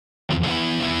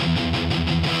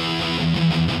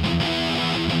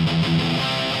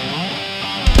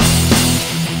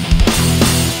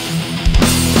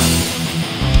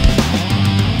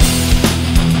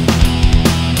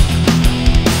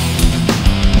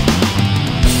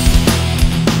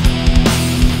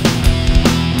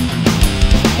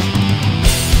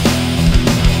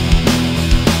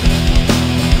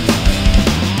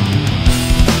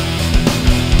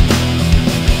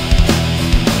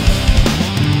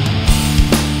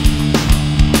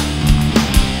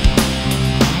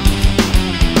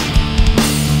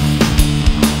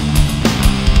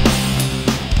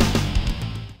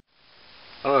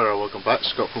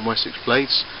from Wessex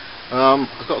Blades.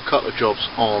 I've got a couple of jobs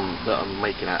on that I'm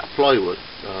making out of plywood,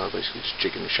 basically just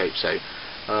jigging the shapes out.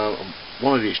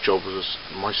 One of these jobs was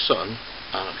my son,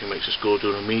 he makes a school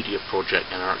doing a media project,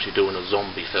 and they're actually doing a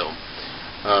zombie film.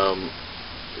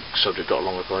 Subject got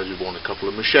along with guys who won a couple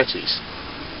of machetes.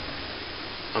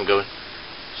 I'm going,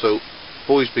 so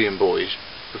boys being boys,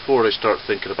 before they start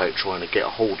thinking about trying to get a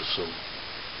hold of some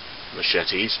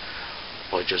machetes,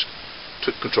 I just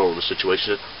took control of the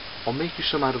situation and said, I'll make you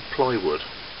some out of plywood,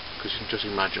 because you can just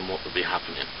imagine what would be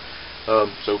happening.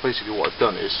 So basically what I've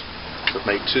done is I've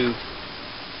made two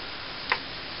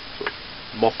sort of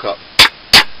mock-up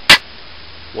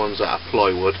ones out of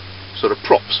plywood, sort of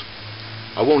props.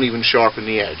 I won't even sharpen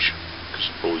the edge, because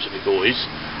boys will be boys.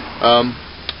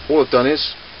 All I've done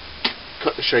is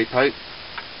cut the shape out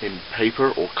in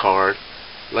paper or card,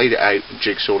 laid it out and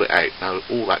jigsawed it out. Now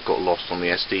all that got lost on the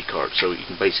SD card, so you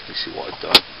can basically see what I've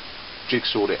done.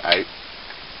 Jigsawed it out,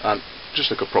 and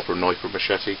just like a proper knife or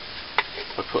machete,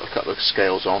 I put a couple of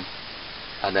scales on,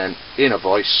 and then in a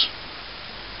vise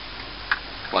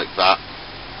like that,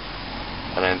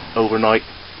 and then overnight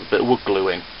a bit of wood glue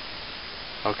in.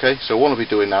 Okay, so what I'll be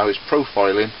doing now is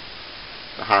profiling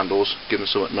the handles, giving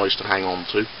something nice to hang on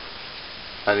to,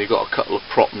 and you've got a couple of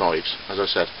prop knives. As I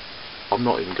said, I'm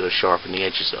not even going to sharpen the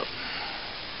edges up,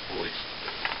 boys.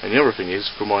 And the other thing is,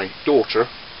 for my daughter,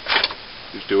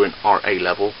 who's doing our A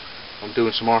level, I'm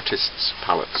doing some artists'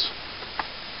 palettes.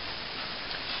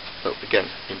 So again,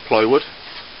 in plywood,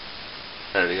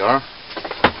 there they are.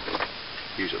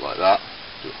 Use it like that.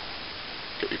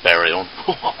 Get me berry on.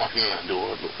 Do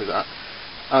all look like that.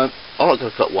 I'm not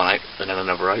going to cut one out and then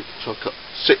another out, so I'll cut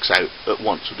 6 out at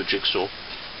once with the jigsaw.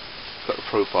 Cut the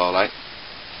profile out,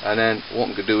 and then what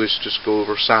I'm going to do is just go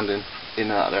over sanding in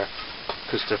and out there,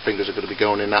 because their fingers are going to be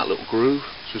going in that little groove,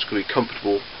 so it's going to be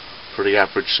comfortable for the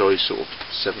average size sort of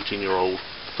 17-year-old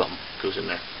thumb. Goes in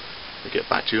there. I'll get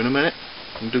back to you in a minute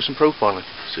and do some profiling.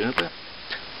 See you in a bit.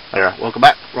 Alright, welcome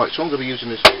back. Right, so I'm going to be using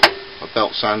this a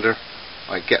belt sander.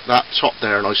 I get that top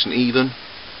there nice and even,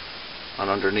 and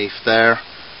underneath there,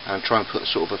 and try and put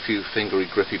sort of a few fingery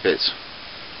grippy bits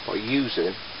by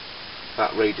using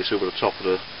that radius over the top of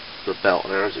the belt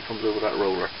there as it comes over that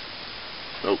roller.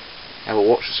 So have a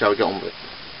watch to see how we get on with it.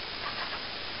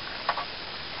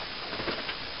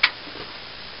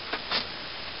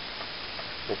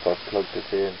 If I've plugged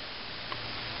it in.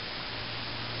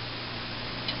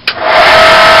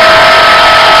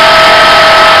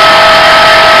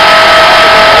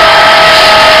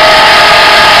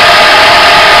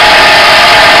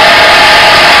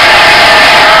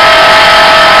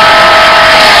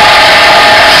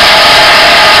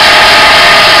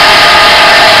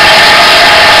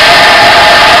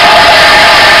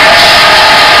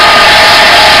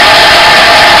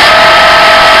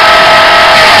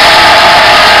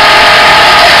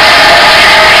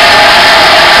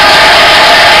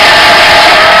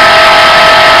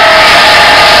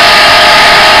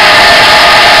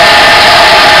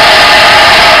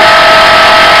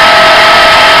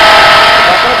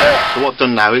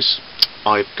 Done now is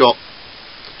I've got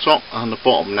the top and the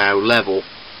bottom now level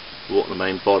with what the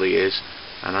main body is,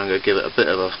 and I'm going to give it a bit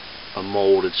of a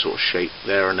moulded sort of shape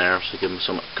there and there, so give them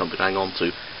something to hang on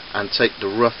to, and take the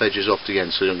rough edges off the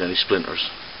end so you don't get any splinters.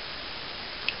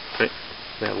 Okay,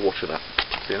 have a watch of that.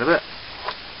 See you in a bit.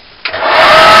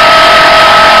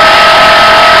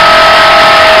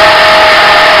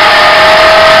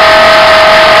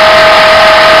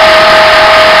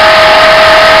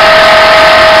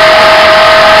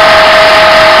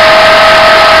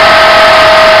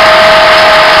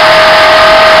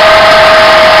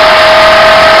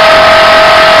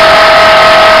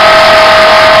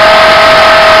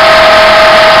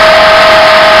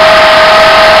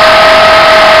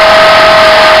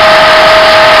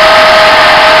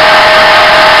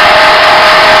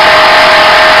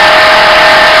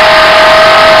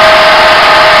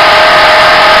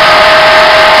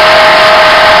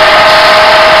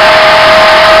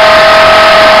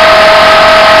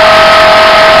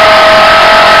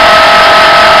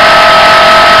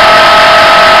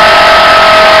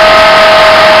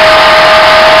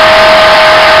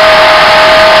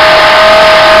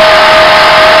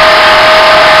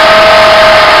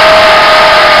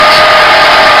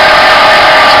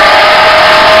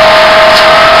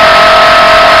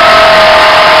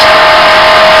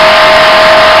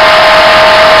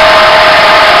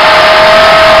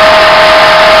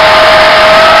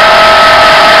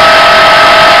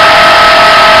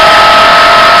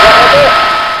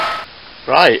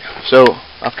 Right, so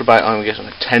after about, I'm guessing,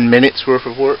 10 minutes worth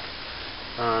of work,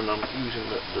 and I'm using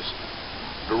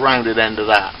the rounded end of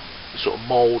that sort of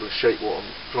mould and shape what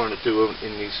I'm trying to do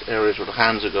in these areas where the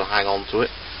hands are going to hang on to it.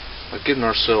 I've given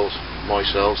myself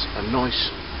a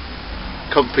nice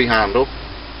comfy handle.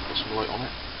 Put some light on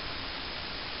it.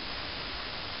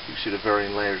 You see the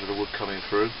varying layers of the wood coming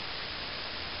through.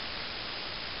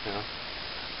 Yeah,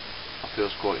 that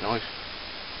feels quite nice.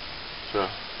 So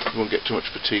you won't get too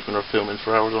much fatigue when they're filming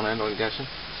for hours on end, I'm guessing.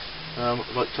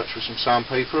 Light touch with some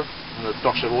sandpaper and a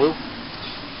dash of oil,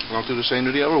 and I'll do the same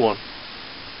to the other one.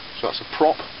 So that's a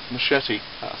prop machete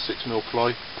at a 6mm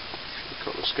ply. A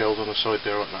couple of scales on the side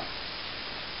there like that.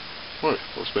 Right,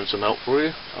 I'll spin some out for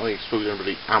you. I mean, suppose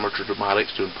everybody amateur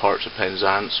dramatics doing parts of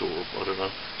Penzance or I don't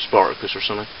know, Spartacus or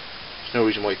something. There's no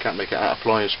reason why you can't make it out of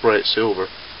ply and spray it silver,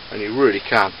 and you really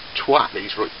can twat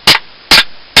these right.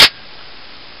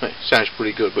 It sounds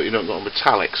pretty good, but you don't got a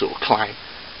metallic sort of clang,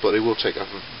 but they will take a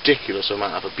ridiculous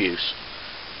amount of abuse.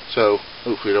 So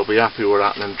hopefully they'll be happy with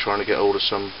that, and then trying to get hold of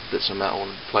some bits of metal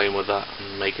and playing with that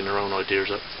and making their own ideas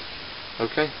up.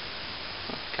 Okay,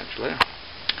 well, catch you later.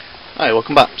 Hi,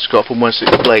 welcome back. Scott from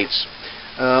 160 Blades.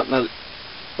 Now,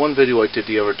 one video I did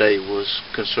the other day was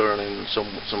concerning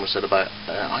someone said about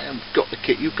I haven't got the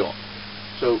kit you got.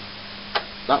 So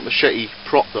that machete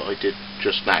prop that I did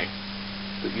just now,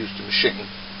 that used the machine,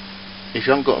 if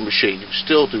you haven't got a machine, you can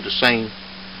still do the same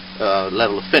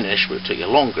level of finish, but it'll take you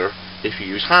longer if you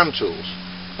use hand tools.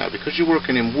 Now, because you're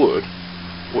working in wood,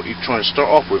 what you're trying to start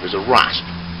off with is a rasp.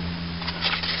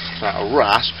 Now, a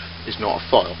rasp is not a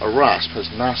file. A rasp has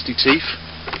nasty teeth.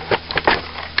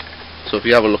 So if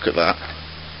you have a look at that,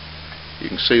 you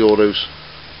can see all those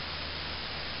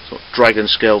sort of dragon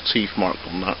scale teeth marked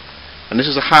on that. And this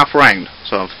is a half round,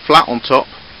 so I'm flat on top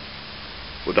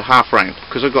with a half round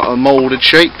because I've got a moulded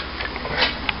shape.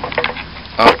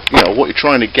 You know, what you're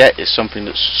trying to get is something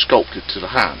that's sculpted to the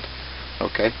hand.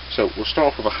 Okay, so we'll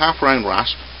start off with a half round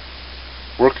rasp,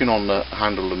 working on the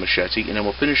handle of the machete, and then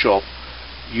we'll finish off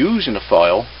using a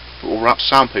file, but we'll wrap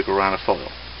sandpaper around a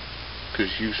file,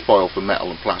 because you use file for metal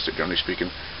and plastic, generally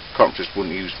speaking. Carpenters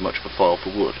wouldn't use much of a file for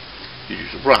wood. You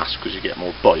use a rasp because you get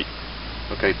more bite.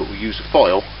 Okay, but we use a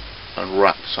file and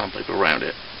wrap sandpaper around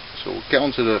it. So we'll get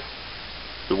onto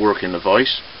the working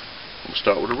device. We'll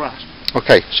start with a rasp.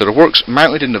 Okay, so the work's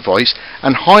mounted in the vise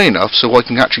and high enough so I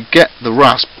can actually get the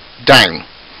rasp down,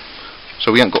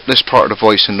 so we haven't got this part of the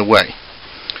vise in the way.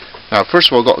 Now, first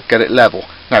of all, I've got to get it level.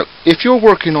 Now, if you're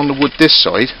working on the wood this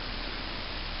side,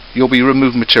 you'll be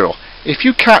removing material. If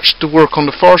you catch the work on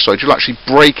the far side, you'll actually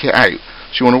break it out.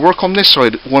 So you want to work on this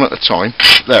side one at a time.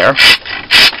 There.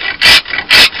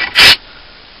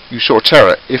 You sort of tear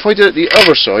it. If I did it the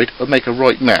other side, I'd make a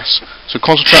right mess. So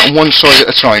concentrate on one side at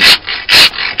a time.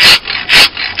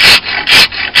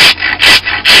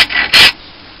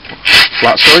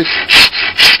 Flat side.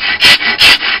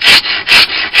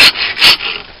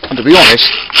 And to be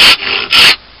honest,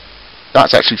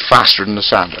 that's actually faster than the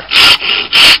sander,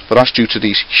 but that's due to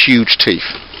these huge teeth.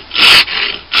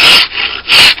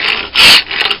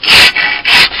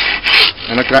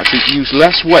 And I can actually use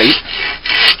less weight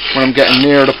when I'm getting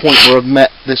near the point where I've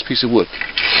met this piece of wood.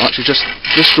 Actually, just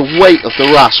the weight of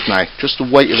the rasp now, just the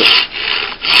weight of it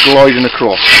gliding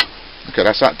across. Okay,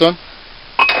 that's that done.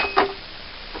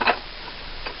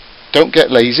 Don't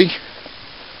get lazy.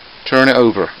 Turn it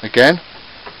over again,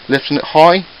 lifting it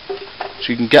high so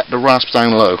you can get the rasp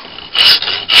down low.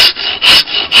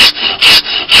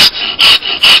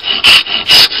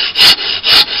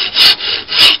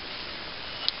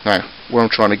 Now, where I'm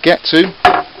trying to get to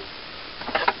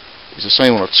is the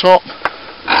same on the top.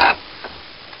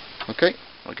 Okay,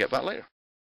 I'll get back later.